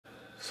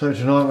So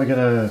tonight we're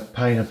going to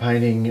paint a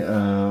painting.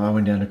 I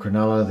went down to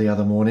Cronulla the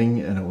other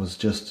morning and it was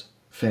just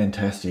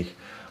fantastic.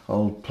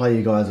 I'll play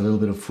you guys a little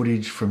bit of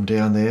footage from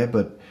down there,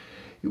 but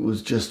it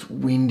was just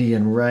windy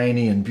and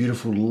rainy and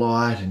beautiful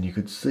light, and you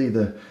could see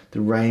the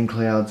rain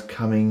clouds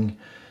coming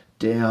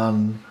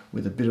down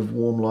with a bit of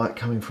warm light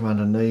coming from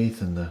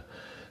underneath, and the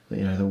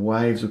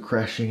waves were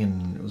crashing,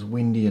 and it was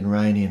windy and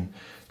rainy and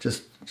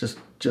just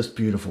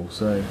beautiful.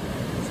 So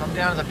I'm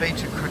down at the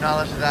beach at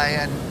Cronulla today,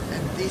 and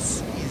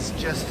this is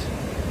just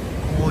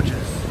gorgeous.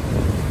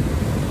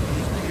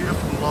 This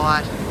beautiful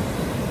light,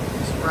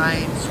 this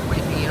rain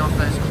sweeping in off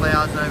those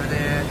clouds over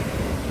there. You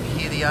can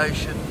hear the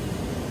ocean.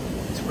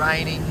 It's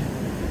raining.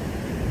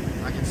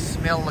 I can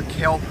smell the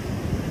kelp.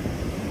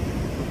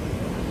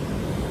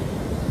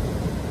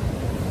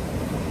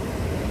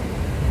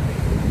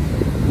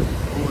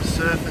 All the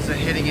surfers are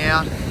heading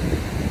out.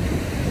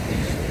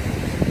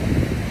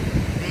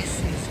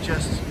 This is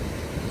just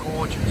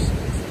gorgeous.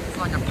 It's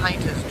like a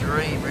painter's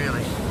dream,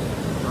 really.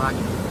 Like,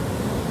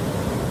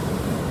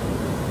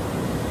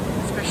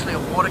 especially a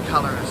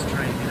watercolourist's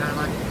dream, you know,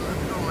 like look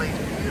at all these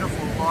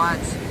beautiful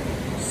lights,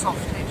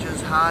 soft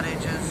edges, hard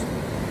edges.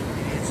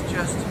 It's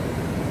just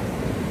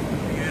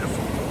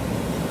beautiful.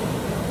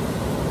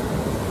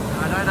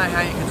 I don't know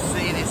how you can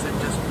see this and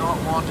just not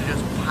want to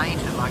just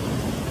paint it. Like,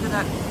 look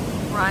at that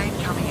rain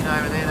coming in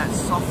over there, that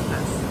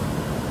softness.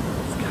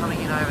 It's coming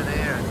in over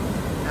there,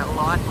 and that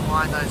light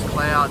behind those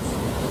clouds.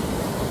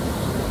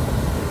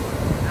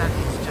 That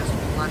is just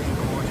bloody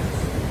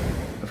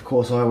gorgeous. Of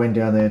course, I went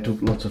down there,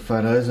 took lots of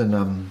photos, and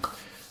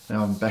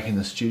now I'm back in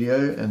the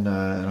studio, and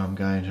I'm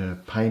going to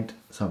paint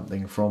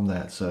something from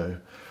that. So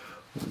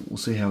we'll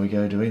see how we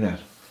go doing that.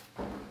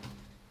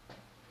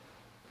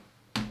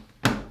 So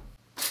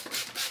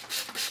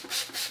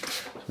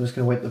I'm just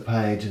going to wet the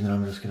page, and then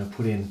I'm just going to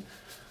put in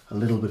a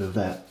little bit of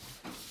that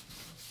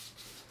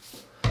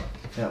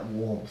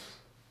warmth.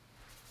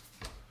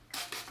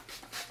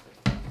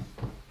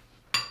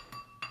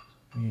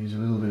 Use a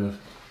little bit of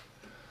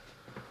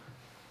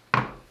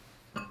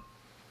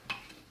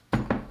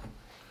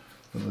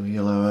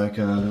yellow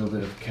ochre, a little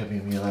bit of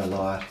cadmium yellow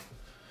light.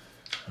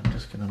 I'm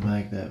just going to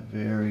make that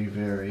very,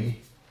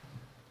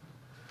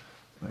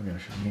 maybe I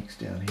should mix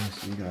down here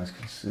so you guys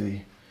can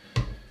see,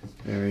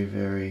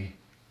 very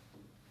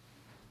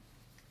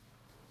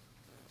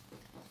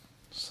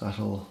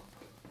subtle.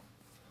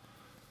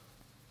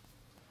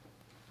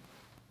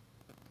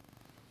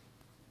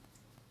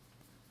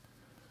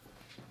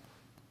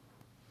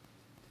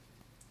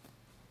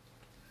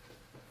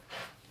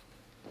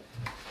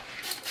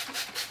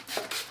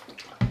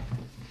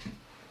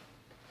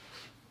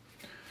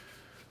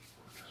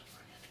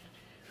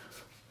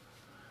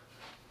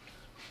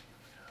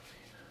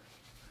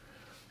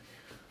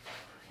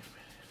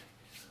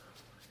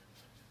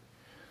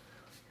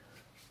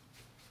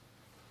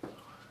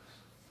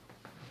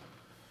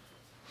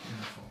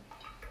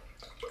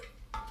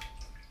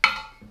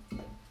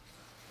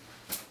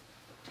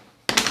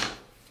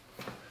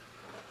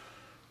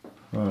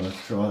 Right,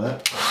 let's try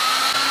that.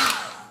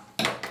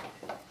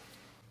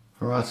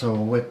 Alright, so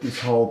I'll wet this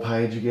whole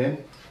page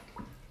again.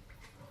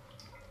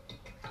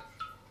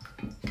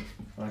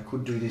 I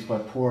could do this by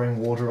pouring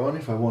water on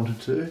if I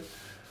wanted to,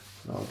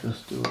 but I'll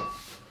just do it.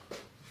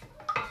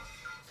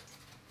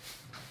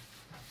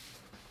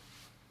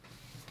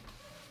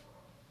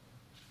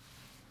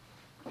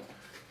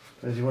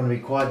 Because you want to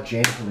be quite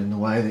gentle in the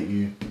way that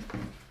you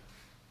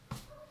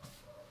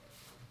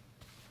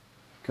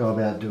go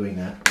about doing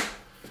that.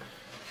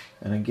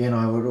 And again,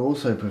 I would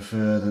also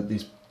prefer that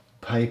this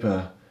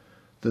paper,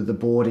 that the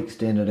board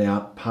extended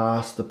out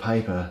past the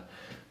paper,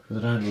 because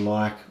I don't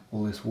like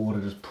all this water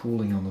just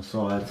pooling on the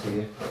sides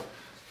here.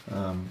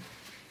 I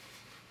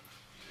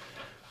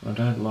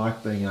don't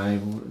like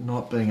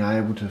not being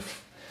able to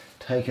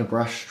take a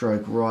brush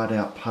stroke right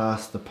out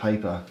past the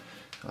paper.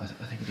 I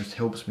think it just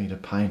helps me to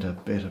paint a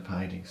better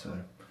painting. So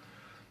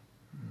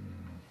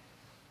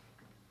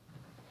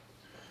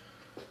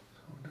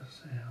we'll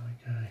just see how we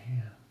go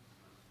here.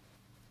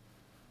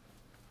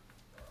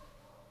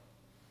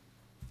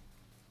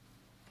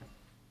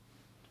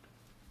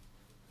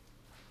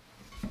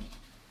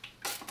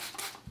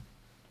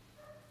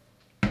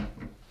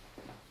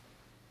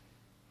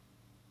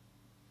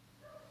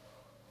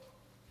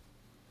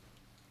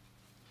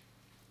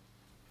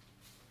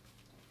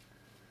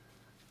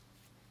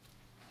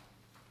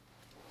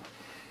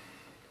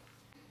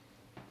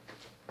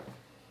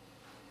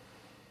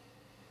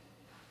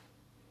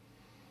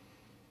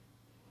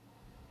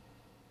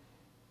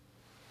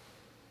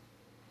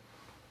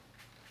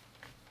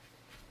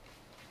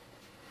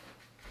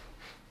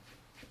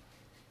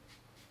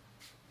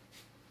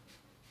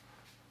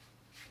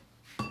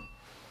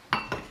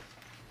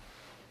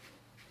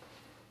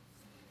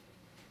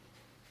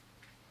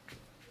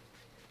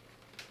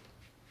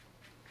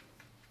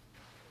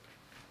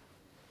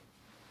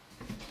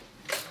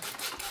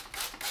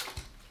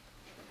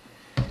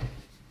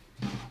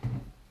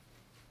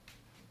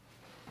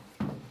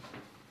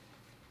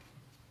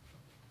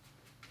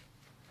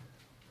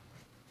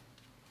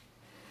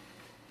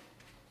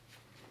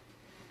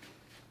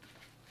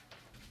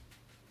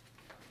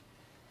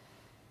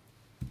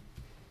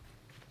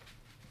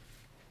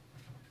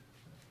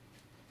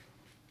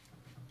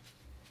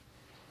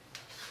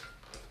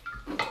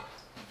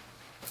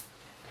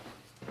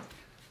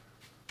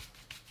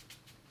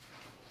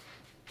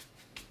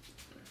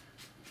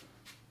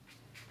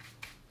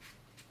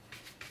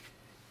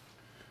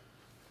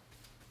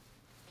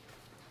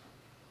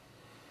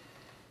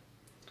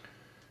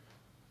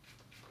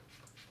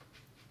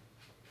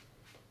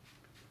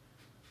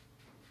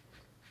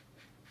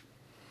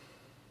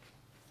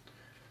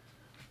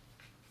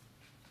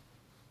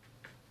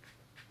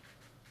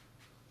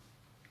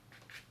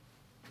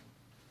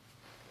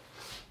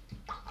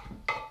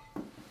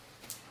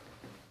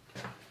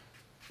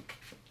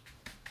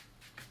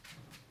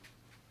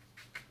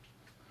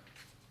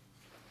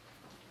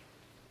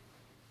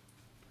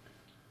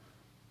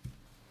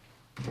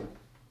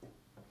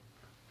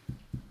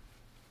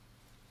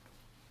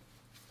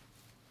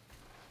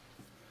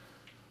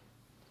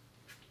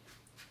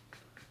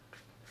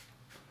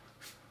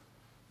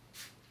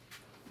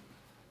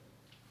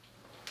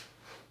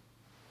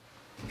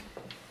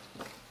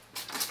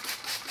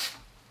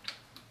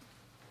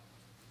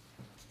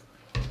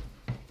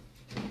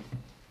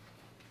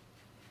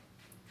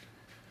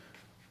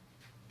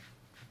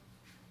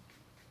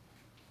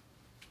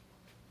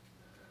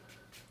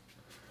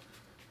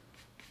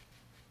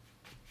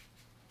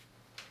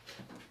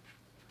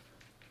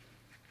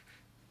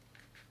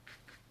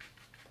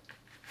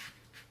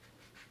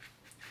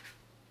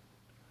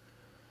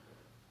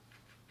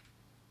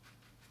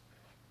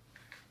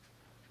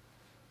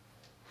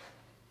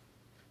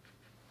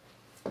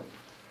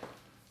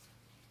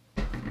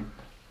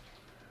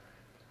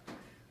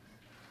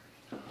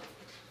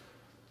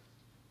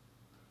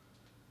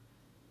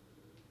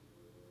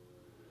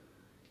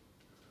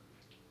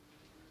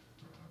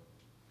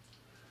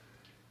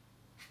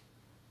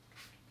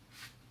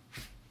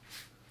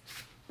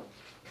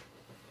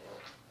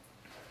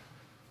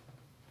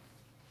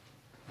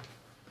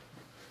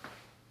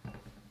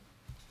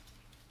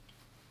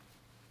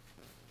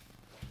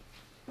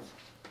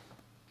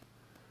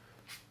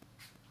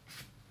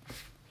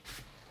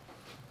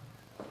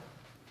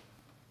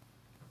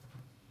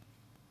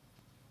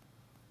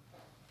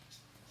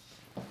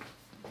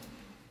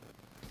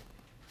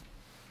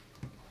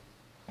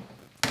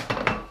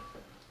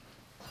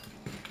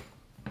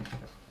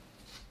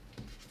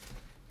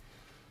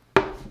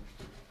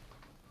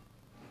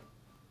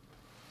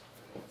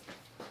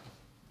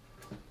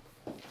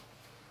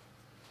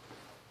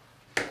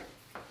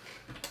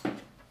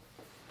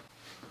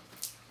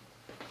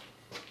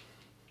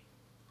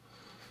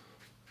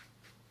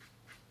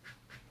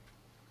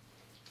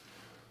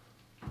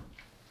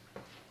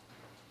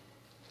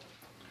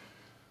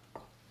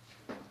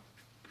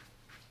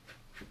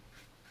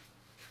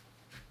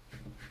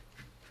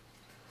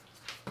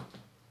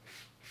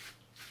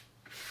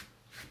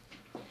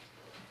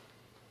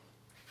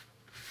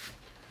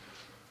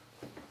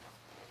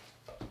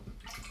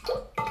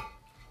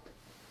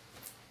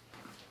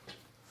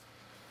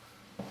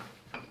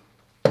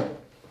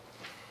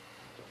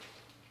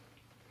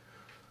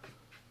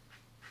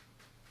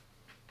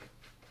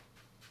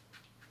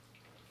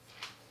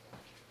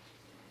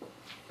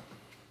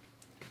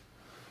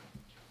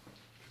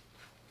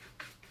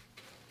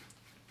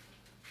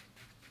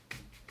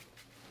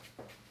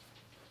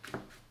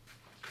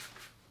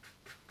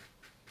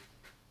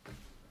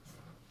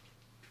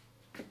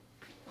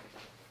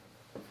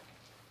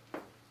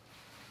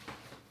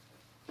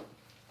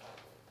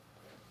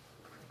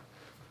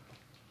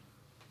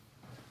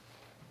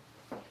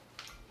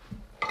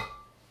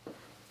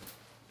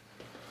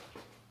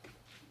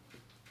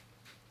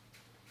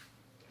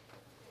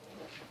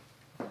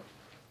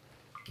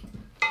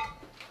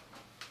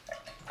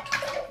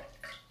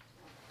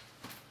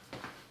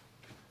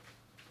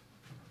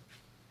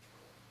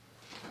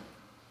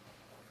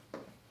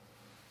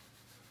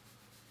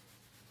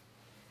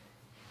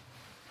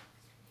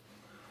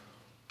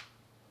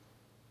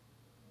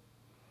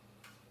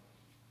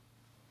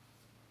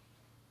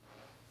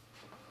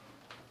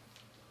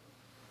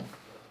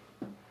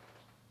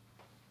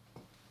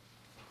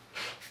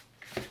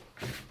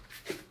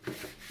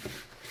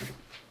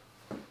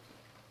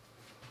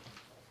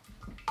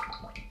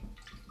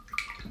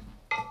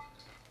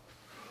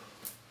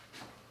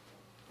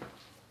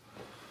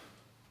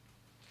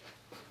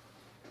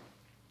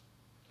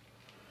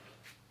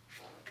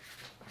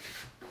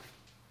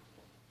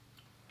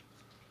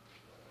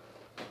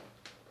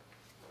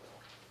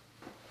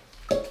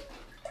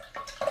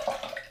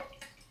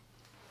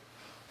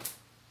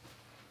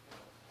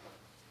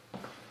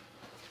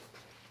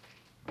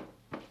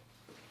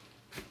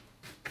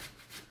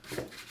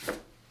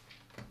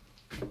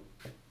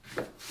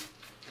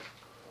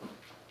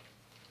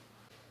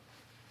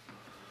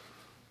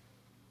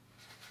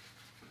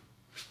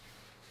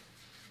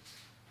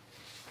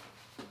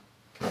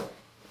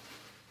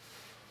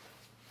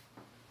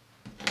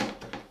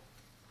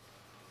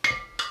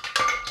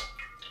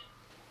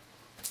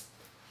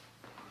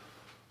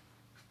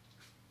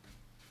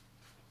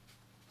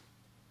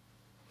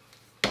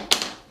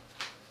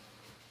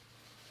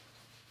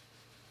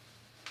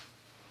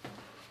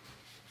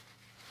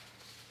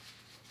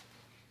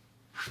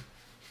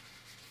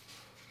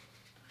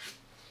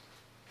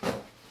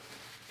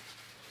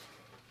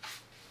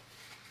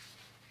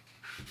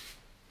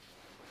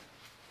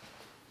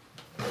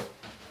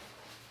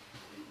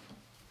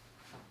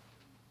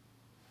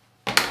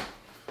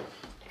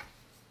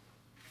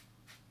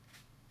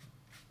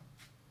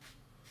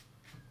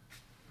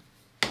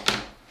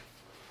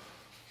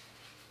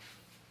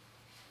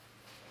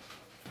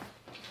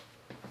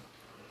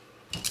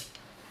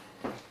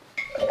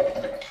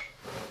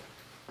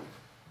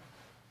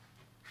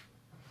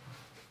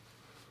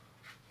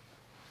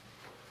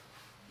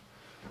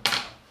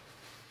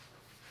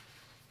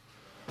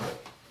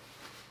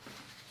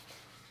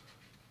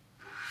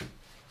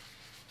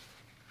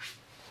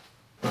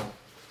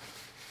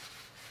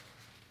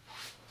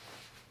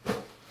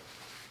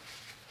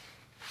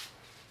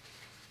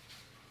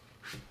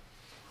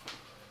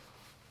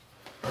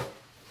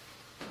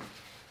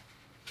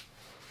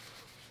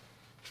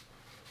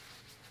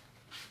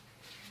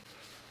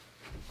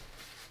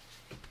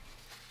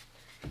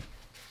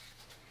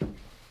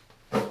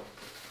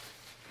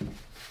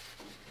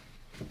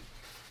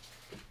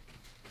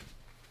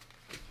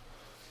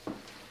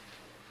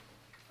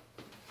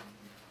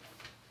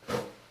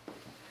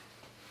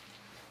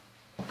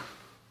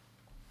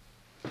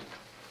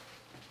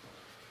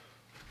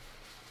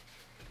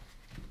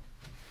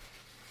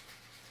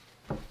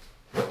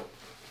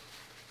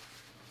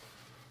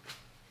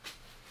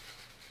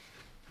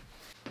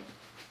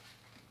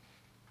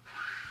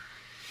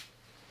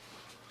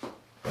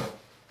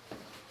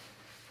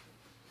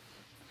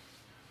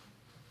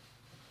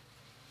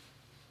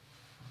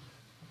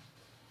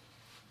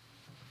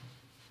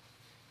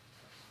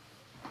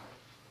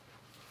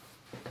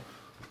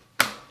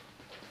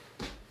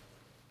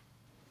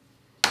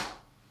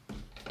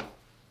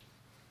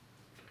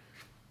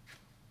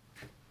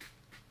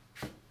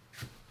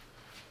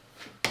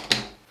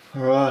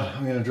 Alright,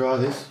 I'm going to dry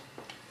this.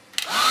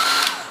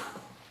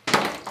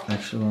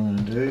 Actually, what I'm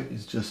going to do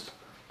is just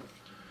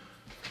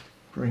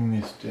bring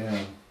this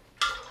down.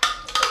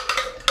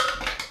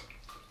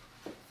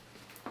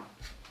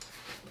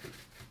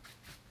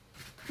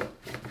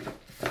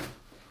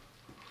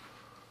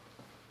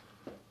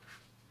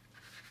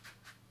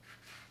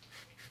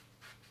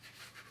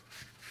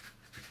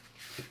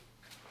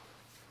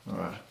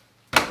 Alright,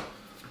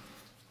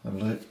 that'll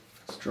do.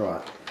 Let's dry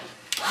it.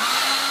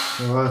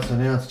 Alright, so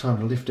now it's time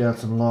to lift out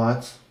some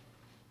lights.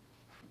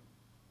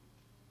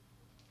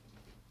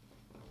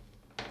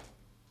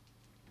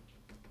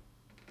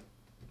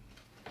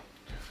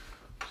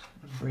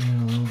 Bring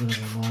in a little bit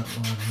of a light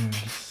line here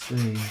to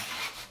see.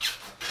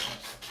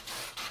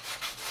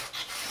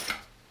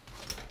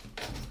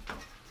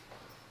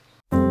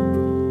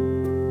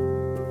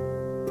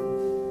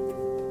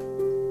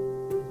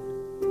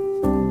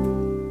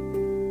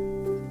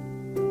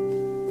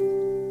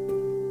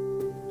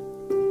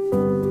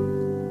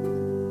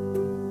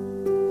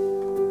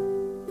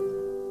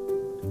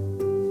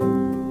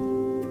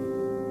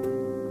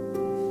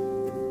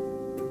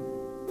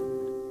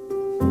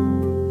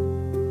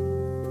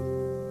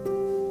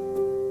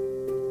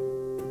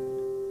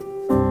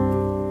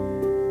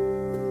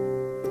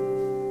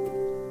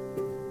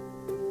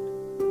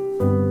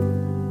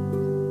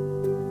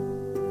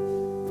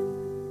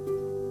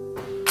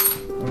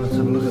 Let's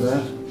have a look at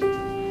that.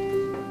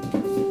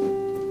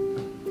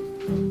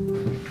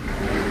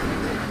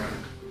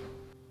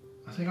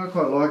 I think I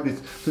quite like this.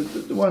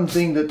 The one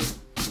thing that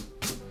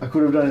I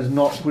could have done is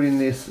not put in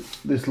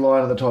this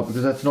line at the top,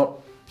 because that's not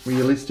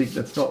realistic,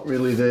 that's not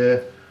really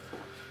there.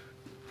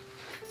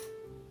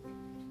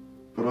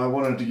 But I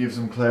wanted to give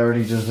some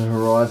clarity to the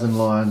horizon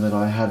line that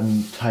I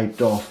hadn't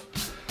taped off.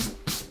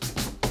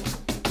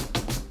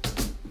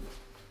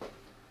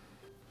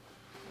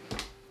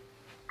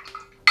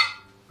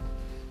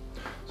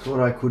 So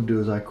what I could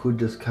do is I could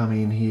just come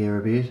in here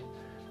a bit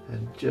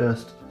and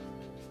just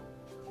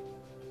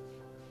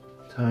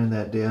tone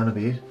that down a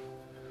bit,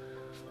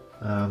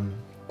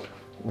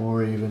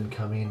 or even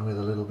come in with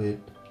a little bit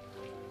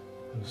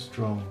of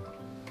strong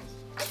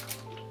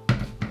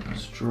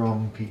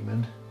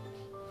pigment.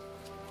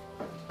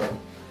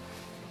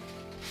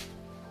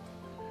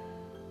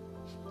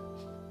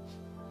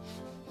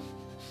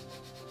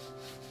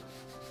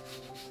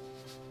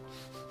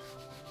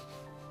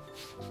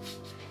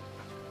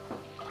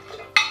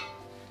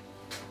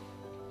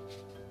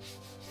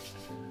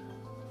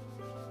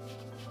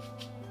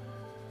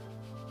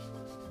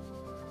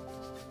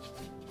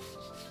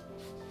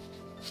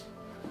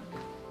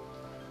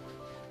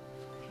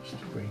 To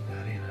bring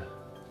that in a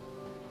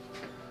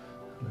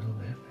little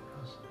bit,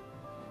 because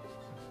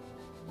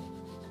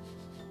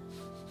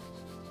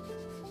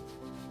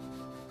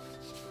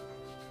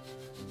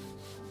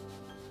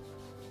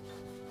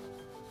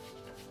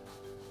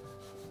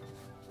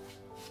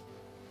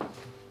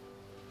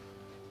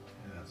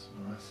yeah, that's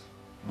nice.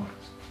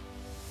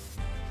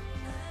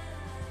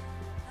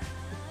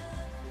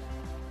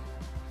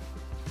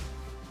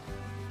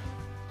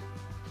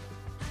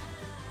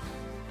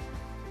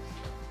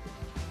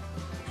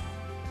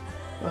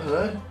 Oh,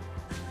 hello.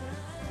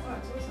 Oh,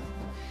 it's awesome.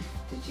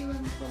 Did you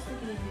what's the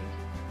guinea pig?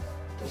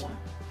 The one.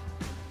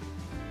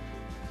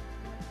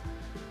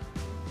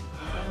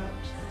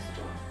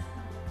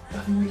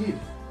 Nothing we did.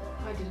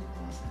 I didn't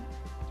pass it.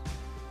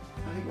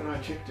 I think when I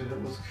checked it,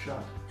 it was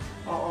shut.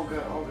 I'll go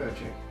check. Oh,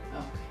 okay.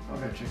 I'll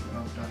go check when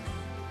I'm done.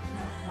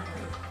 No, not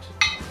good.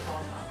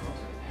 I'll do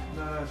it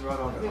now. No, that's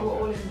right. They were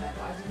all in there,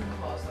 but I didn't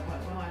close them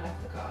when I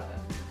left the garden.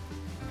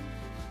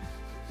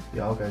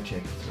 Yeah, I'll go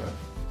check. That's right.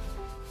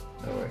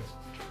 No worries.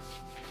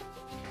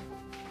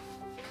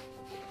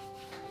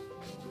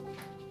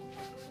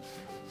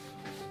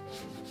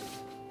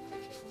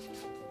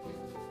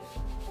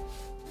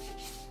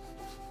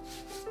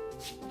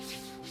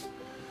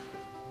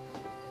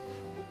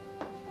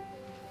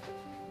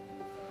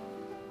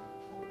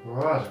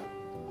 Right,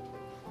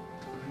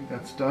 I think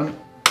that's done,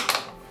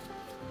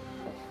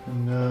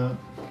 and that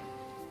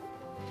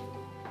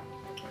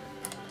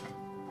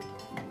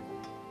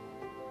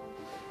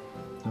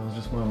was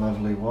just my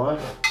lovely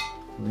wife,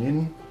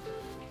 Lynn,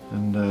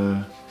 and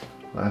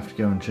I have to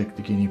go and check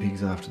the guinea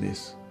pigs after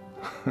this.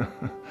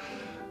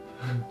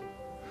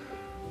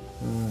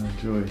 Oh,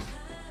 joy.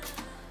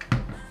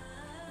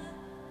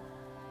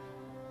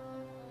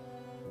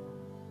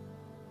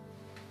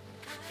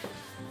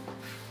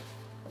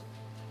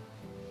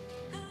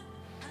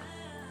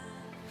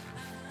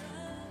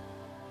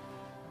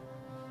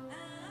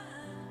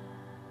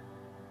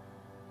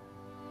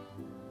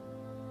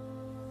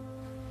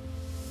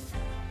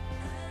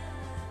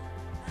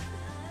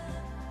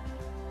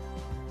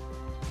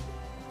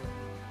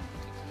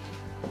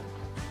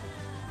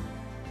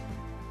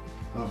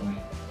 Lovely.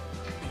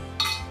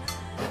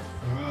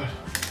 All right.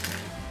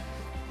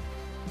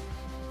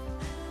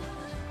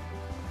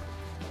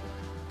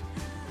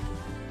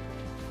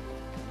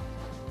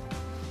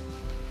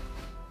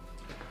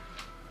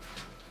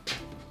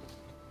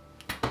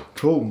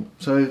 Cool.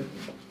 So,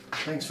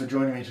 thanks for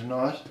joining me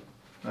tonight.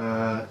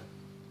 I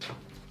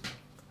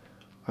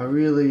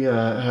really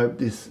hope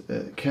this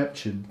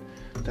captured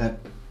that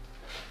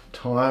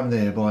time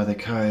there by the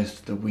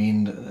coast, the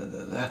wind.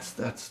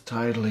 That's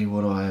totally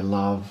what I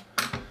love.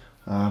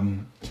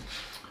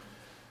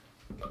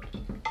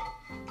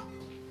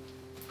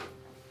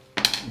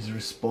 Is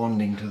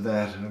responding to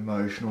that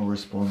emotional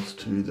response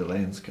to the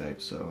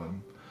landscape. So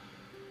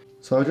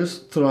I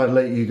just thought I'd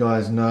let you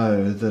guys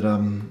know that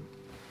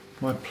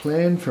my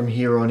plan from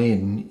here on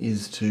in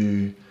is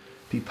to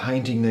be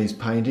painting these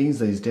paintings,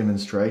 these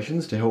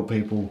demonstrations, to help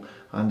people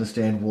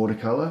understand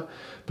watercolour.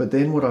 But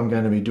then what I'm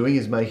going to be doing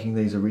is making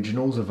these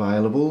originals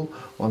available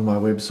on my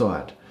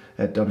website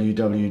at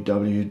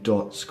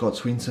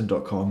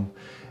www.scottswinson.com.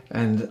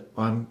 And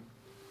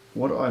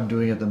what I'm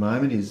doing at the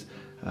moment is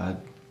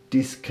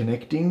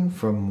disconnecting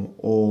from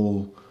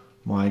all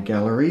my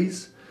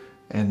galleries,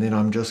 and then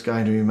I'm just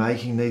going to be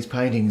making these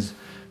paintings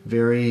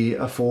very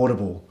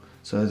affordable.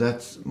 So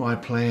that's my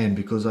plan,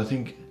 because I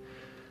think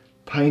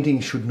painting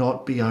should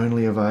not be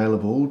only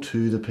available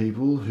to the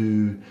people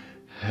who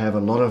have a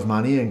lot of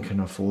money and can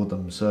afford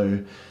them.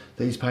 So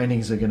these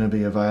paintings are going to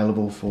be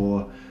available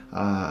for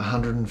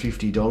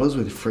 $150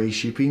 with free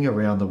shipping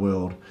around the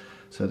world.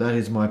 So that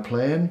is my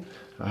plan.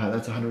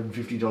 That's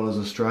 $150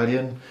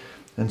 Australian.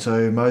 And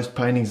so most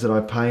paintings that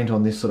I paint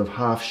on this sort of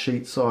half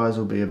sheet size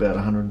will be about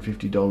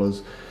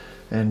 $150.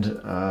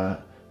 And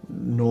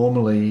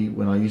normally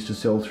when I used to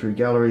sell through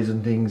galleries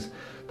and things,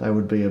 they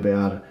would be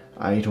about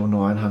 $800 or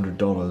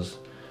 $900.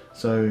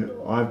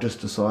 So I've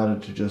just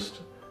decided to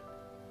just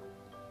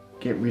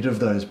get rid of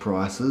those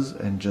prices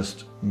and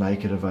just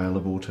make it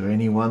available to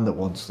anyone that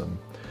wants them.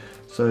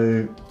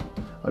 So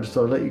I just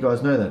thought I'd let you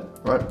guys know that.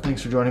 All right,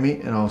 thanks for joining me,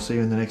 and I'll see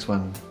you in the next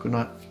one. Good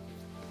night.